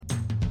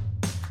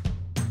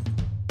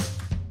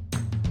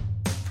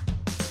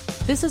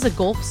This is a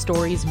Gulf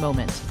Stories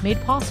moment made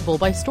possible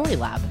by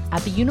Storylab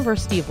at the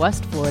University of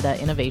West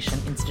Florida Innovation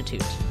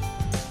Institute.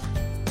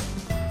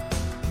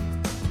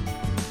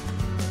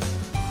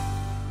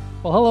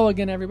 Well, hello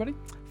again, everybody.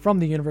 From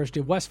the University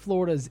of West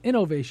Florida's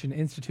Innovation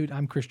Institute,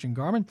 I'm Christian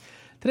Garman.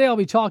 Today I'll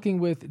be talking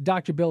with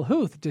Dr. Bill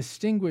Huth,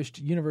 Distinguished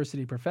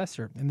University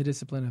Professor in the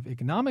discipline of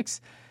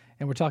economics,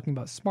 and we're talking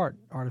about smart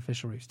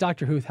artificial reefs.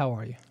 Dr. Huth, how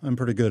are you? I'm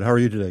pretty good. How are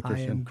you today,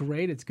 Christian? I am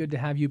great. It's good to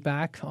have you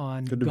back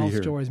on Gulf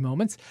Stories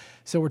Moments.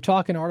 So we're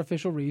talking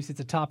artificial reefs. It's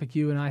a topic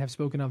you and I have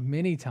spoken of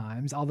many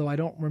times, although I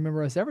don't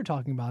remember us ever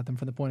talking about them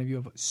from the point of view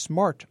of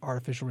smart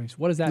artificial reefs.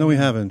 What does that mean? No, we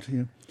haven't.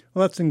 Yeah.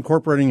 Well, that's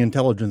incorporating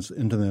intelligence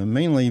into them,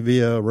 mainly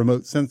via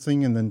remote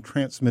sensing and then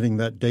transmitting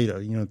that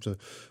data,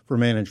 for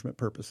management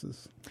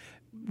purposes.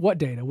 What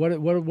data? What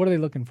are they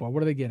looking for?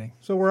 What are they getting?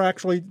 So we're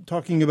actually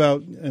talking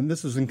about, and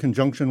this is in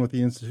conjunction with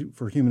the Institute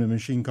for Human and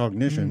Machine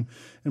Cognition,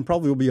 and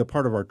probably will be a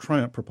part of our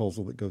Triumph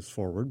proposal that goes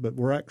forward, but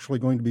we're actually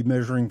going to be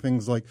measuring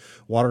things like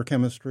water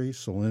chemistry,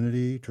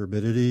 salinity,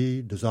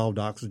 turbidity, dissolved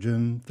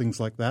oxygen,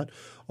 things like that,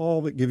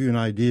 all that give you an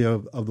idea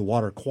of the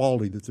water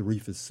quality that the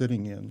reef is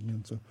sitting in.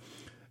 And so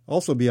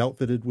also be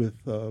outfitted with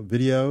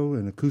video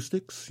and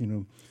acoustics.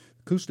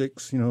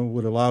 Acoustics,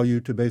 would allow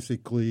you to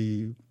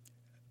basically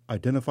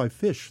identify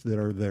fish that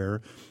are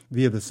there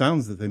via the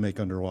sounds that they make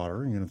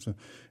underwater.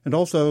 And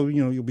also,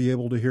 you'll be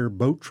able to hear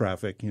boat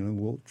traffic.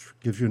 Which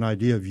gives you an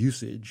idea of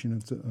usage.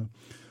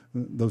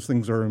 Those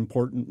things are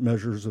important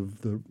measures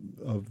of the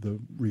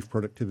reef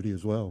productivity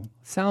as well.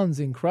 Sounds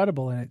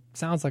incredible, and it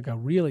sounds like a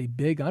really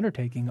big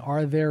undertaking.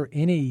 Are there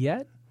any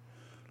yet?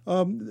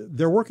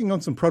 They're working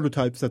on some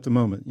prototypes at the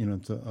moment,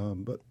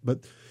 but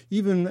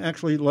even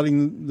actually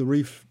letting the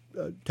reef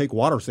take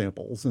water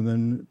samples and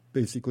then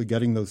basically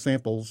getting those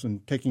samples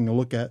and taking a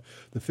look at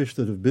the fish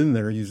that have been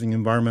there using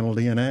environmental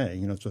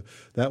DNA. So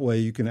that way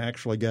you can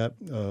actually get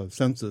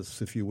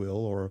census, if you will,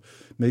 or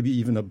maybe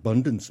even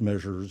abundance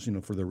measures,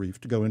 for the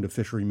reef to go into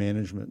fishery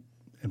management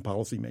and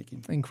policy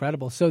making.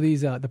 Incredible. So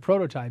these the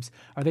prototypes,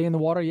 are they in the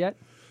water yet?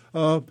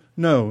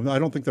 No, I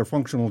don't think they're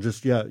functional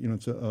just yet.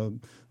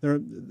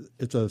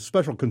 It's a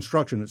special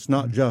construction. It's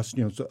not just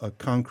it's a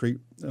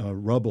concrete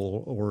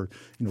rubble or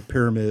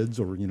pyramids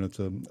or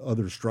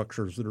other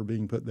structures that are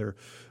being put there.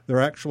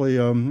 They're actually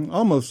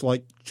almost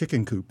like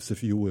chicken coops,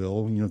 if you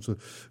will.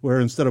 Where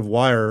instead of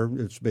wire,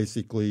 it's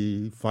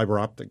basically fiber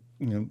optic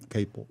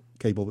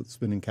cable that's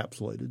been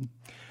encapsulated.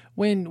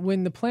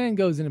 When the plan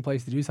goes into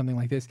place to do something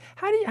like this,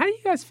 how do you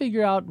guys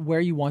figure out where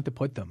you want to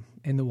put them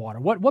in the water?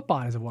 What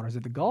bodies of water? Is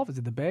it the Gulf? Is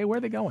it the Bay? Where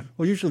are they going?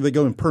 Well, usually they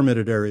go in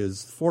permitted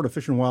areas. Florida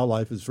Fish and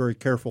Wildlife is very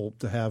careful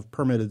to have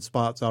permitted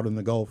spots out in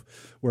the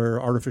Gulf where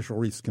artificial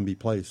reefs can be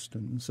placed.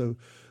 And so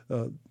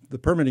the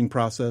permitting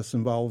process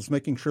involves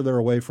making sure they're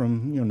away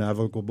from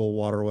navigable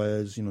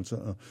waterways,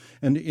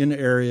 and in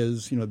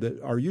areas that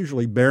are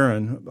usually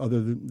barren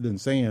other than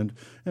sand,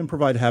 and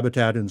provide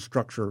habitat and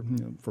structure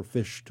for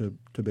fish to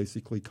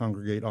basically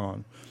congregate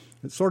on.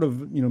 It's sort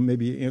of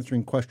maybe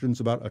answering questions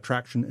about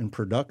attraction and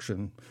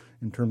production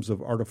in terms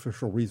of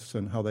artificial reefs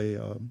and how they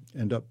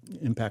end up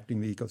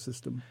impacting the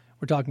ecosystem.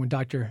 We're talking with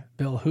Dr.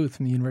 Bill Huth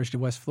from the University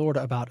of West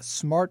Florida about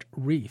smart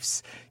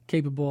reefs,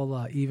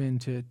 capable even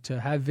to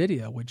have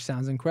video, which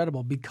sounds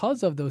incredible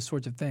because of those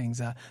sorts of things.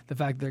 The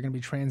fact that they're going to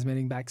be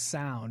transmitting back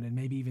sound and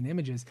maybe even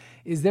images.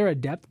 Is there a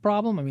depth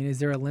problem? I mean, is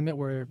there a limit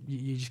where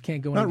you just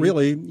can't go? Not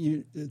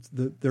really.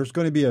 There's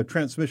going to be a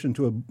transmission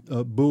to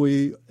a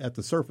buoy at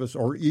the surface,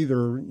 or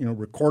either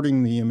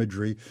recording the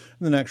imagery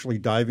and then actually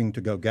diving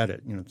to go get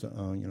it.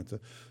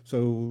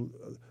 So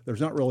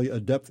there's not really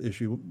a depth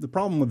issue. The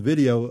problem with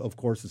video, of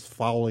course, is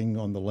fouling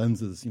on the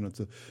lenses.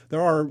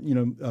 There are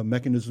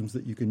mechanisms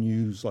that you can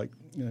use, like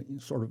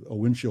sort of a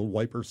windshield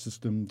wiper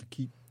system to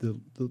keep the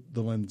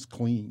lens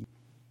clean.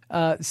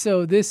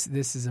 So this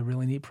is a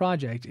really neat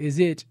project. Is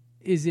it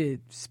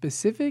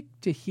specific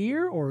to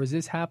here, or is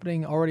this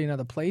happening already in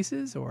other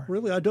places? Or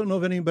really, I don't know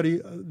of anybody.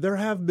 There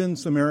have been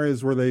some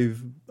areas where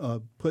they've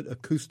put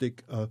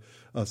acoustic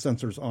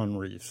sensors on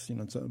reefs.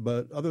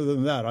 But other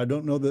than that, I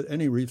don't know that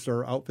any reefs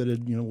are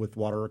outfitted, with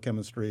water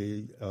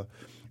chemistry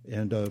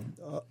and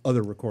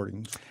other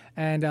recordings.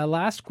 And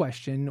last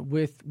question,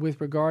 with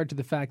regard to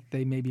the fact that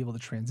they may be able to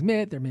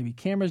transmit, there may be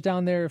cameras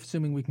down there,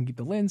 assuming we can keep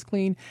the lens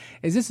clean.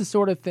 Is this the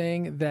sort of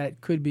thing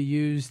that could be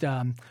used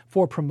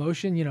for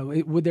promotion?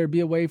 Would there be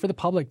a way for the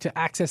public to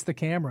access the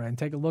camera and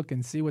take a look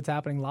and see what's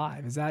happening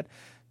live? Is that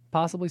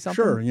possibly something?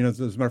 Sure. As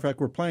a matter of fact,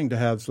 we're planning to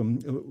have some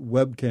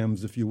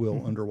webcams, if you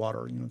will,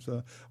 underwater.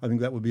 So I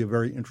think that would be a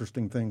very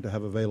interesting thing to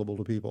have available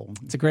to people.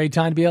 It's a great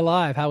time to be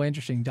alive. How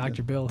interesting.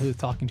 Dr. Bill Huth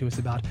talking to us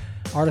about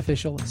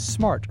artificial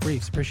smart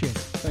reefs. Appreciate it.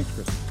 Thanks,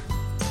 Chris.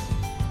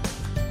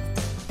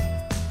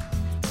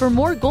 For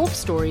more Gulf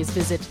Stories,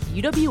 visit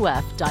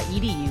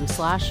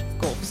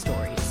uwf.edu/Gulf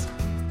Stories.